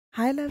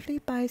Hi, lovely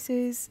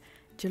Pisces.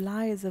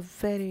 July is a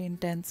very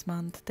intense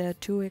month. There are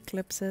two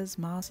eclipses,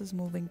 Mars is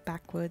moving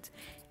backwards.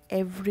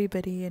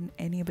 Everybody and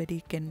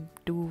anybody can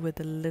do with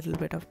a little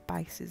bit of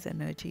Pisces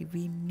energy.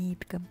 We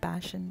need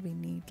compassion, we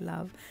need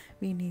love,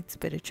 we need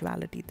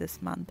spirituality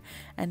this month,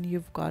 and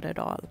you've got it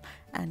all.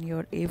 And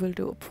you're able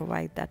to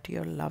provide that to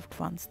your loved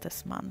ones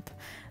this month.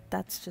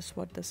 That's just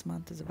what this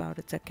month is about.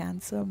 It's a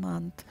Cancer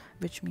month,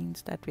 which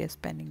means that we are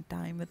spending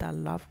time with our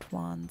loved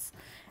ones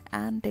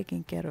and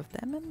taking care of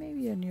them, and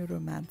maybe a new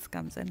romance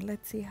comes in.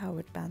 Let's see how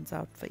it pans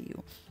out for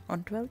you.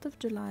 On 12th of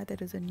July, there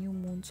is a new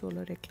moon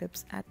solar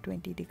eclipse at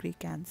 20-degree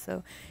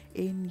Cancer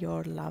in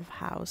your love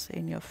house,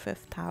 in your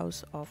fifth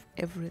house of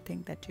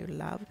everything that you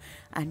love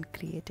and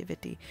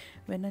creativity.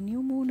 When a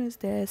new moon is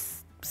there,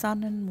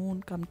 sun and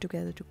moon come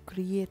together to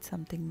create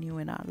something new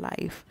in our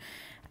life,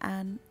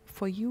 and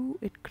for you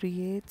it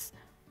creates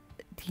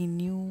the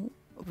new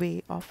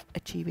way of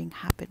achieving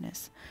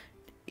happiness.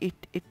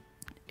 It it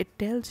it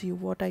tells you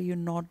what are you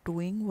not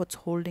doing, what's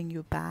holding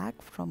you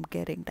back from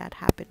getting that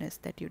happiness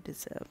that you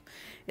deserve.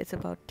 It's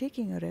about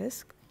taking a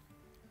risk,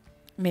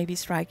 maybe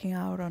striking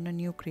out on a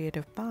new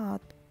creative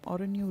path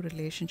or a new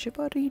relationship,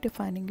 or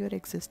redefining your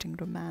existing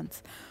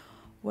romance.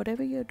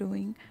 Whatever you're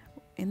doing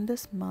in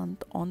this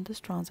month on this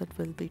transit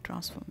will be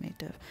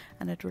transformative,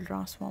 and it will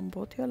transform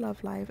both your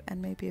love life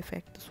and maybe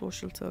affect the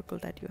social circle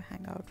that you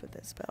hang out with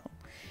as well.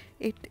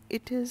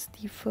 It is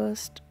the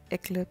first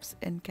eclipse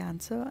in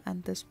Cancer,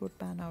 and this would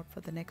pan out for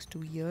the next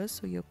 2 years.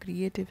 So your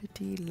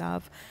creativity,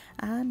 love,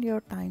 and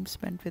your time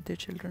spent with your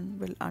children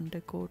will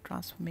undergo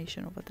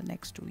transformation over the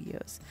next 2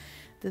 years.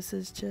 This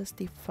is just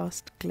the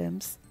first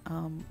glimpse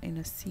in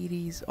a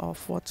series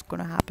of what's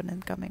going to happen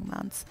in coming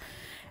months.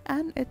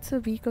 And it's a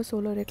weaker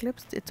solar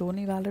eclipse. It's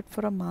only valid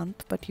for a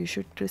month, but you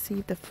should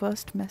receive the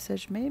first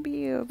message,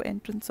 maybe of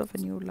entrance of a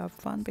new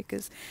loved one,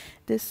 because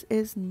this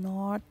is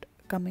not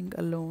coming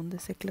alone.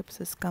 This eclipse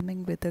is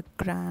coming with a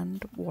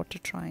grand water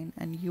trine,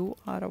 and you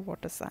are a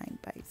water sign,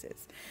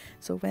 Pisces.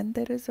 So when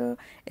there is a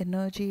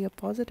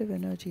positive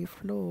energy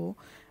flow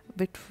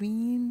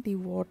between the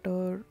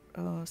water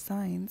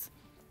signs,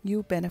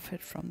 you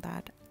benefit from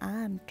that.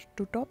 And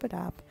to top it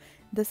up,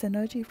 this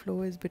energy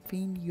flow is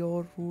between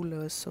your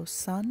rulers. So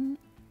Sun,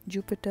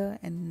 Jupiter,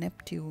 and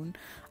Neptune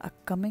are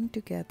coming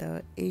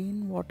together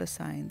in water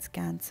signs,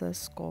 Cancer,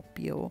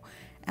 Scorpio,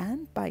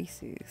 and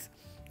Pisces,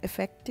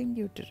 affecting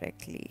you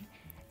directly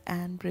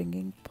and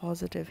bringing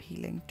positive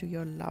healing to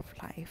your love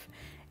life.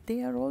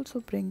 They are also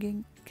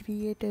bringing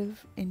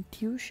creative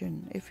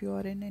intuition. If you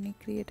are in any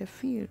creative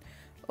field,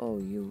 oh,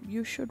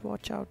 you should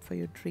watch out for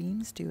your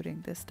dreams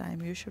during this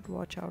time. You should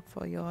watch out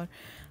for your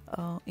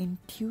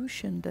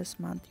intuition this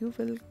month. You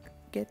will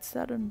get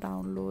sudden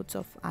downloads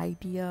of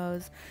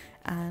ideas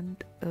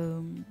and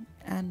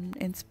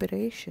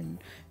inspiration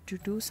to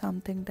do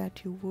something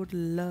that you would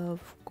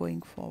love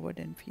going forward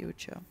in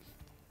future.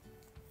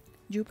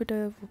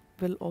 Jupiter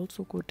will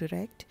also go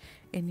direct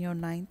in your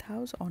ninth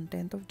house on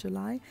 10th of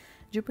July.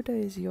 Jupiter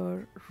is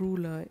your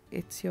ruler,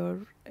 it's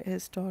your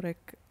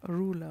historic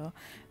ruler.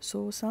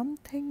 So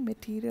something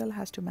material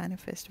has to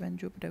manifest when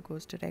Jupiter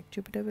goes direct.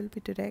 Jupiter will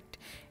be direct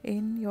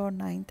in your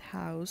ninth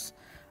house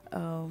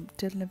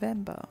till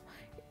November.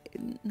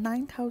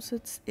 Ninth house,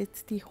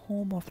 it's the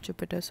home of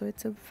Jupiter, so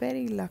it's a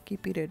very lucky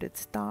period.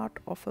 It's start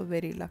of a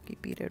very lucky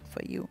period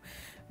for you,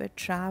 where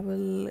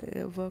travel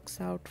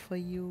works out for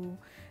you,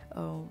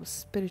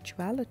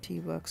 spirituality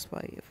works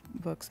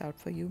out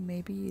for you.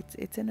 Maybe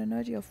it's an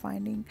energy of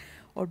finding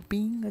or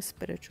being a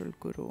spiritual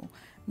guru.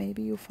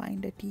 Maybe you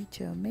find a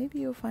teacher, maybe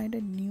you find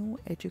a new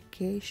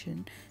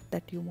education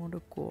that you want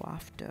to go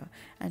after,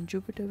 and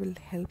Jupiter will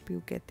help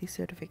you get the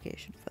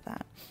certification for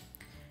that.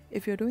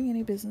 If you're doing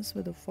any business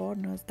with the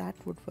foreigners, that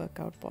would work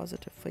out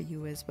positive for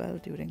you as well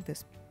during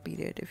this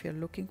period. If you're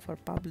looking for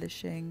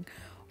publishing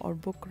or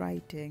book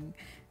writing,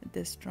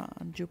 this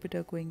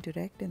Jupiter going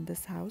direct in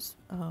this house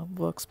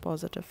works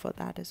positive for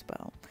that as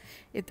well.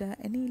 If there are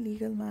any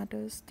legal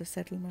matters, the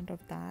settlement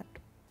of that,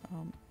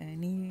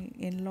 any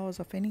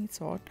in-laws of any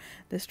sort,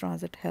 this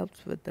transit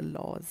helps with the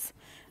laws.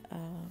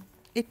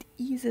 It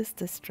eases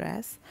the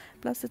stress,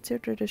 plus it's your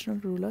traditional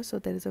ruler, so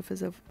there is a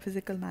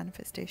physical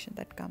manifestation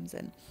that comes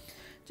in.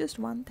 Just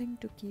one thing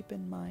to keep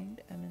in mind,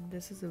 I mean,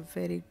 this is a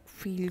very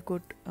feel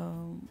good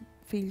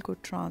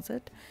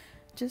transit.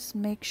 Just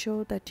make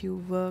sure that you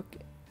work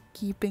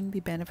keeping the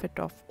benefit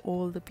of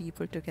all the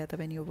people together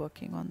when you're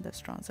working on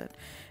this transit,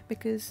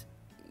 because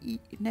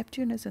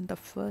Neptune is in the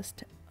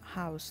first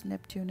house.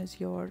 Neptune is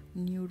your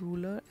new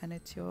ruler, and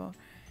it's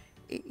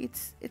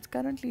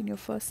currently in your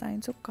first sign.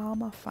 So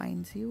karma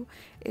finds you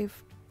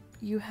if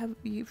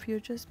you're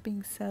just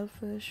being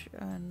selfish,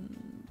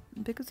 and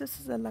because this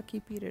is a lucky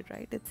period,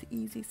 right? It's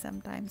easy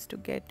sometimes to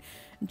get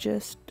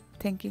just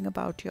thinking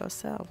about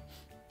yourself.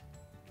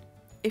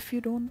 If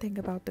you don't think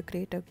about the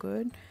greater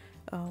good,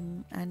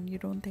 and you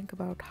don't think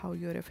about how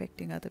you're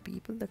affecting other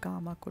people, the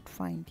karma could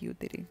find you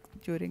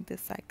during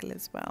this cycle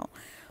as well.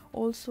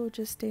 Also,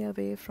 just stay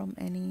away from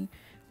any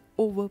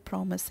over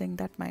promising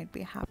that might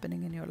be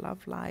happening in your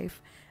love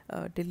life.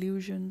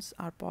 Delusions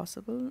are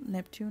possible.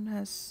 Neptune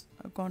has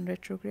gone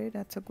retrograde.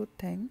 That's a good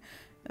thing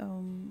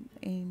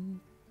in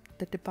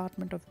the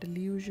department of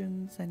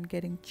delusions and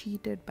getting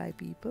cheated by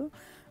people.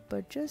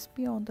 But just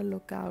be on the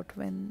lookout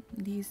when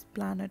these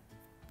planet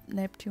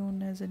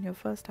Neptune is in your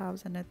first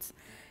house and it's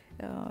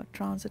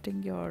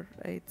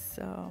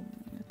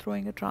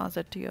throwing a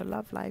transit to your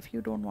love life.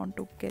 You don't want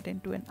to get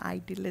into an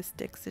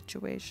idealistic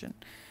situation.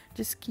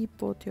 Just keep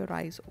both your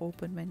eyes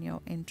open when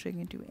you're entering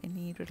into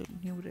any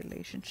new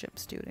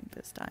relationships during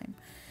this time.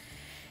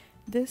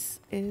 This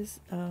is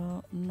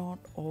not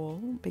all,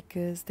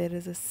 because there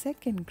is a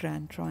second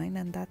grand trine,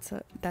 and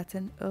that's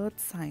an earth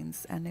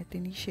signs, and it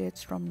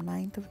initiates from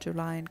 9th of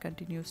July and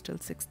continues till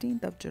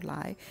 16th of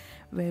July,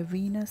 where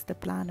Venus, the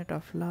planet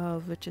of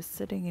love, which is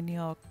sitting in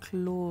your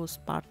close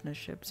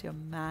partnerships, your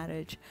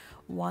marriage,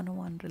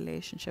 one-on-one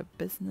relationship,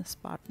 business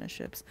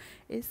partnerships,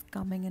 is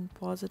coming in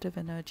positive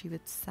energy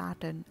with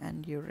Saturn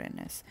and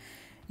Uranus.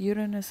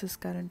 Uranus is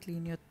currently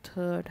in your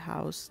third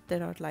house.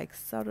 There are like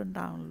sudden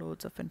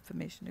downloads of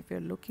information. If you're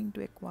looking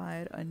to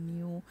acquire a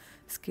new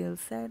skill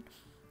set,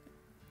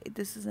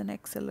 this is an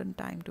excellent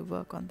time to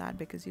work on that,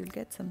 because you'll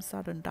get some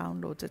sudden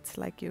downloads. It's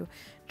like you're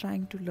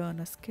trying to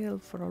learn a skill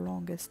for a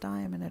longest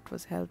time and it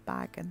was held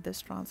back, and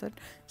this transit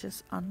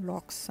just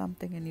unlocks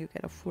something and you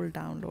get a full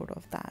download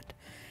of that.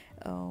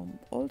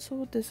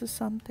 Also, this is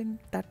something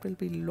that will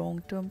be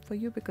long term for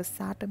you, because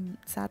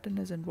Saturn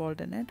is involved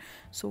in it.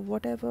 So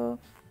whatever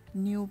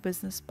new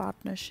business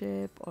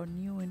partnership or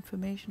new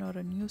information or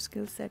a new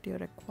skill set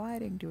you're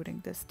acquiring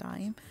during this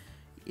time,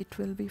 it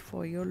will be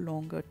for your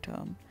longer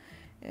term.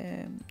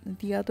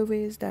 The other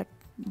ways that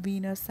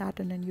Venus,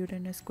 Saturn and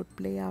Uranus could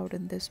play out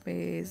in this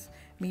way is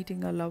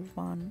meeting a loved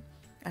one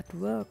at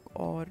work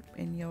or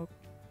in your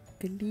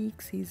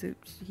colleagues.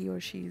 He or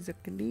she is a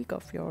colleague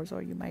of yours,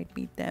 or you might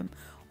meet them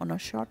on a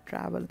short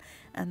travel,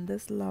 and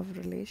this love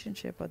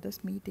relationship or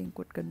this meeting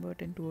could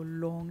convert into a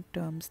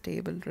long-term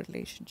stable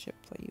relationship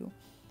for you.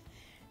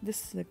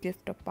 This is a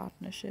gift of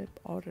partnership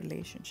or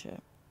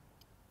relationship.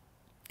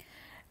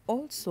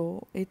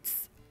 Also,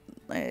 it's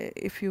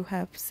if you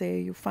have, say,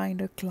 you find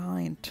a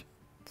client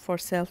for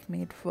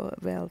self-made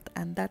wealth,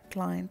 and that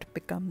client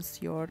becomes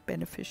your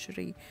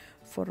beneficiary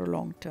for a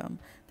long term.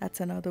 That's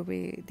another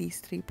way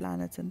these three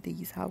planets and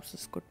these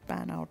houses could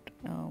pan out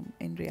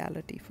in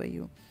reality for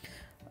you.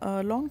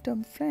 A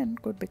long-term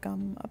friend could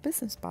become a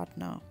business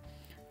partner.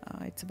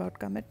 It's about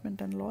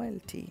commitment and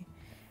loyalty.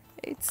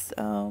 It's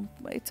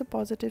a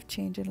positive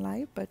change in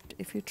life, but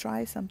if you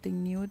try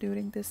something new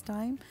during this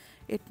time,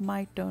 it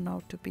might turn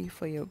out to be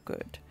for your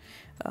good.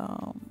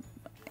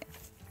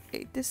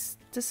 This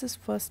is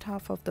first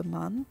half of the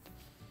month.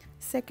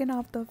 Second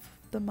half of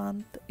the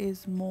month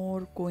is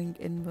more going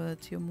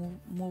inwards. You're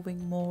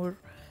moving more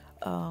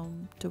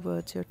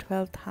towards your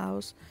 12th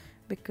house,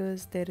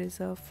 because there is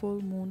a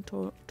full moon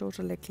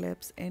total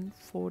eclipse in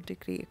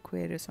 4-degree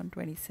Aquarius on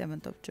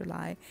 27th of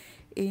July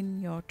in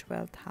your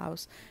 12th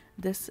house.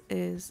 This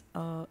is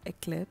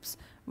eclipse,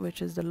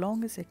 which is the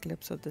longest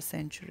eclipse of the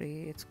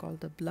century. It's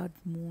called the blood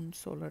moon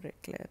solar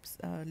eclipse,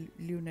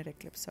 lunar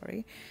eclipse,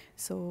 sorry.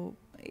 So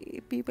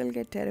people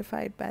get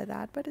terrified by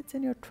that, but it's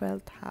in your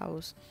 12th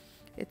house.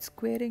 It's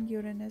squaring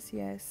Uranus,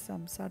 yes,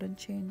 some sudden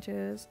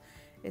changes.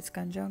 It's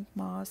conjunct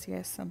Mars,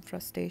 yes, some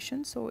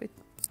frustration. So it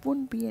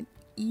wouldn't be an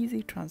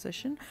easy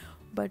transition,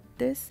 but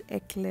this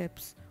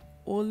eclipse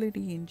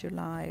already in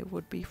July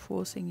would be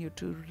forcing you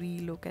to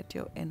relook at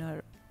your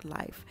inner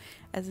life.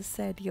 As I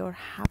said, your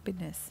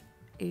happiness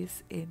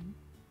is in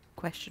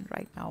question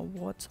right now.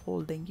 What's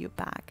holding you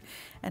back?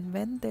 And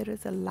when there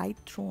is a light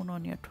thrown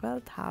on your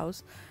 12th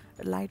house,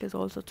 light is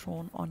also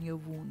thrown on your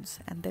wounds,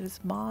 and there is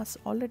Mars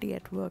already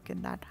at work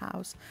in that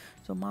house.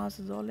 So Mars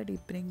is already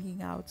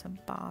bringing out some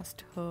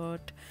past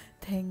hurt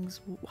things.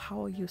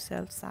 How are you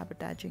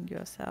self-sabotaging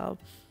yourself?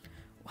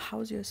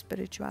 How's your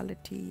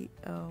spirituality?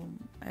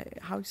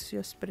 How's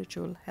your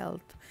spiritual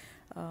health?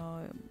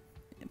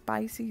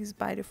 Pisces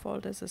by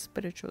default is a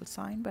spiritual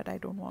sign, but I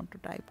don't want to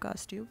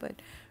typecast you.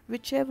 But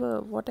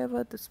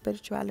whatever the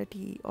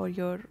spirituality or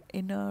your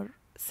inner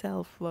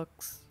self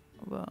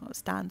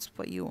stands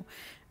for you,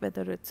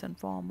 whether it's in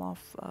form of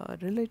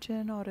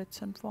religion or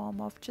it's in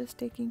form of just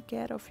taking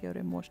care of your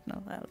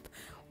emotional health,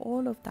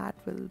 all of that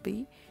will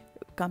be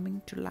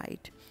coming to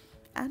light.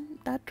 And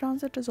that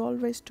transit is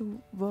always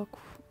to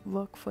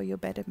work for your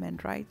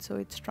betterment, right? So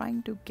it's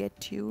trying to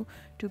get you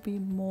to be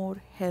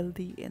more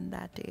healthy in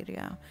that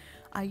area.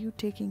 Are you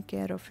taking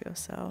care of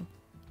yourself?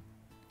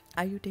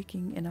 Are you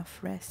taking enough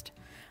rest?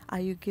 Are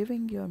you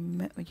giving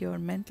your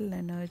mental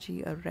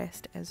energy a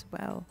rest as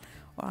well,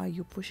 or are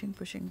you pushing?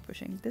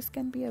 This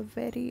can be a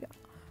very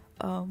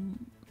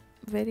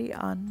very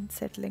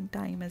unsettling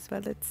time as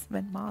well. It's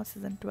when Mars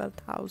is in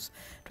 12th house.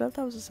 12th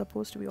house is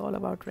supposed to be all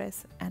about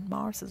rest, and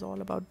Mars is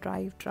all about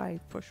drive,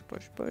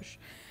 push.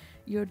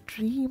 Your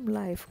dream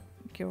life,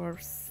 your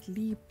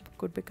sleep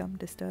could become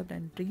disturbed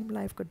and dream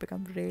life could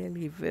become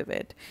really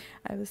vivid.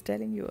 I was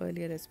telling you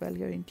earlier as well,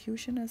 your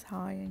intuition is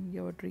high and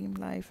your dream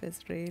life is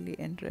really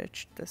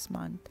enriched this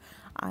month.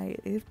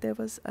 If there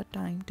was a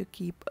time to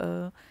keep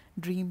a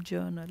dream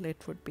journal,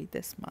 it would be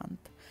this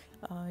month.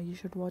 You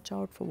should watch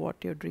out for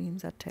what your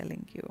dreams are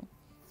telling you.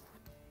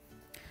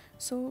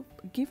 So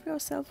give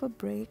yourself a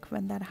break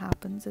when that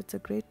happens. It's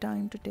a great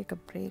time to take a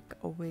break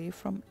away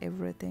from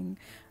everything,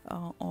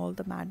 all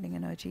the maddening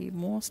energy.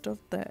 Most of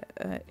the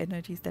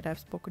energies that I've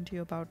spoken to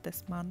you about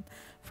this month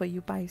for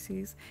you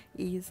Pisces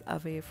is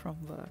away from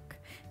work.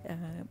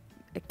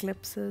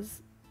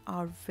 Eclipses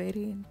are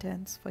very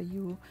intense for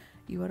you.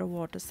 You are a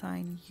water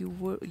sign.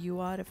 You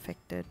are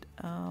affected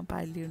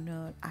by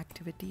lunar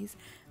activities,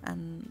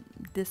 and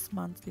this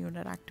month's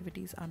lunar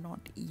activities are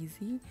not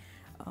easy.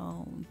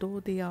 Though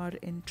they are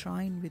in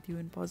trine with you,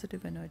 in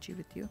positive energy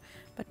with you,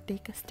 but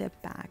take a step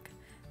back.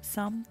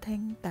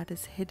 Something that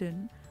is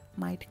hidden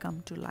might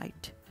come to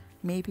light.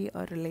 Maybe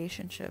a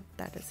relationship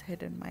that is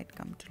hidden might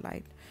come to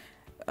light.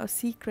 A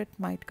secret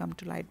might come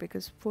to light,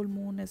 because full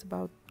moon is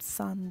about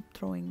sun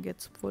throwing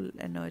its full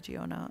energy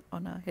on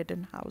a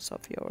hidden house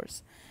of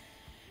yours.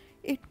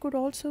 It could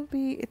also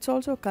be, it's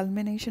also a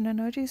culmination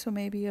energy, so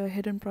maybe a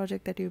hidden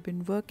project that you've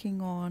been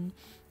working on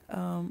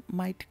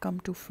might come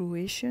to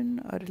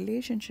fruition. A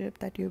relationship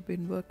that you've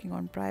been working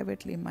on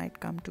privately might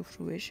come to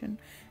fruition.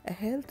 A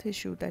health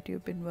issue that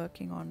you've been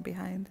working on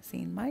behind the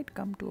scene might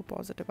come to a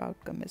positive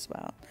outcome as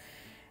well.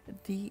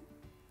 The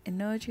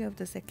energy of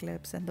this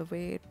eclipse and the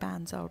way it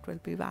pans out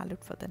will be valid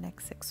for the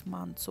next 6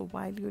 months. So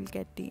while you'll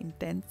get the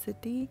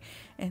intensity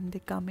in the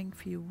coming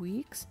few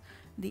weeks,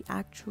 the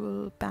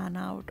actual pan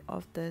out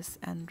of this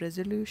and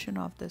resolution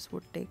of this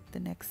would take the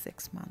next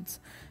 6 months.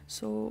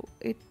 So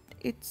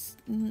it's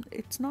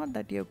not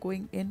that you're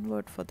going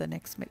inward for the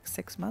next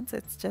 6 months.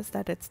 It's just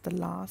that it's the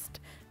last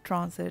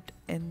transit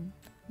in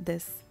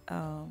this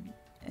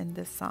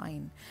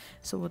sign.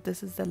 So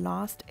this is the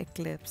last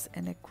eclipse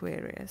in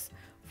Aquarius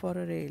for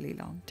a really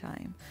long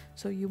time.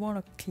 So you want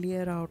to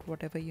clear out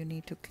whatever you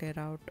need to clear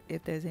out.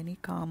 If there's any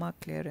karma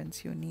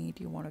clearance you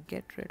need, you want to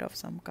get rid of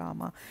some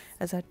karma.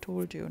 As I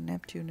told you,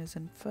 Neptune is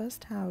in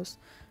first house.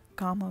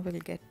 Karma will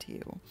get to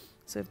you.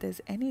 So if there's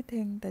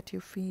anything that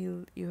you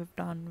feel you have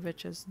done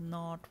which is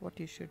not what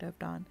you should have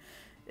done,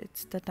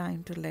 it's the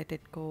time to let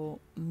it go,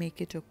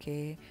 make it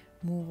okay,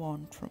 move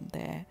on from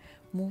there,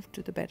 move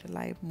to the better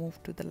life,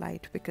 move to the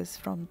light, because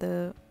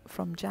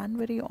from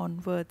January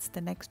onwards,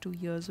 the next 2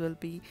 years will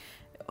be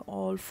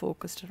all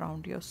focused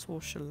around your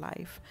social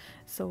life.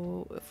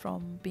 So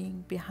from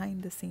being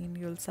behind the scene,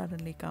 you'll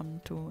suddenly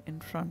come to in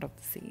front of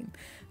the scene.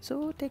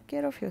 So take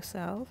care of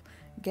yourself,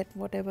 get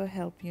whatever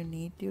help you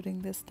need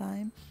during this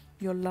time.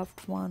 Your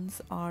loved ones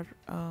are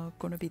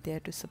going to be there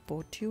to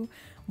support you.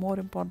 More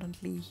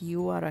importantly,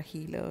 you are a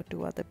healer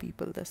to other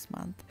people this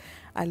month.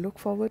 I look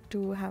forward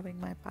to having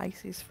my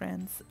Pisces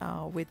friends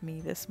with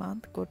me this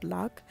month. Good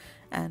luck,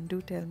 and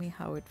do tell me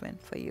how it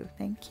went for you.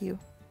 Thank you.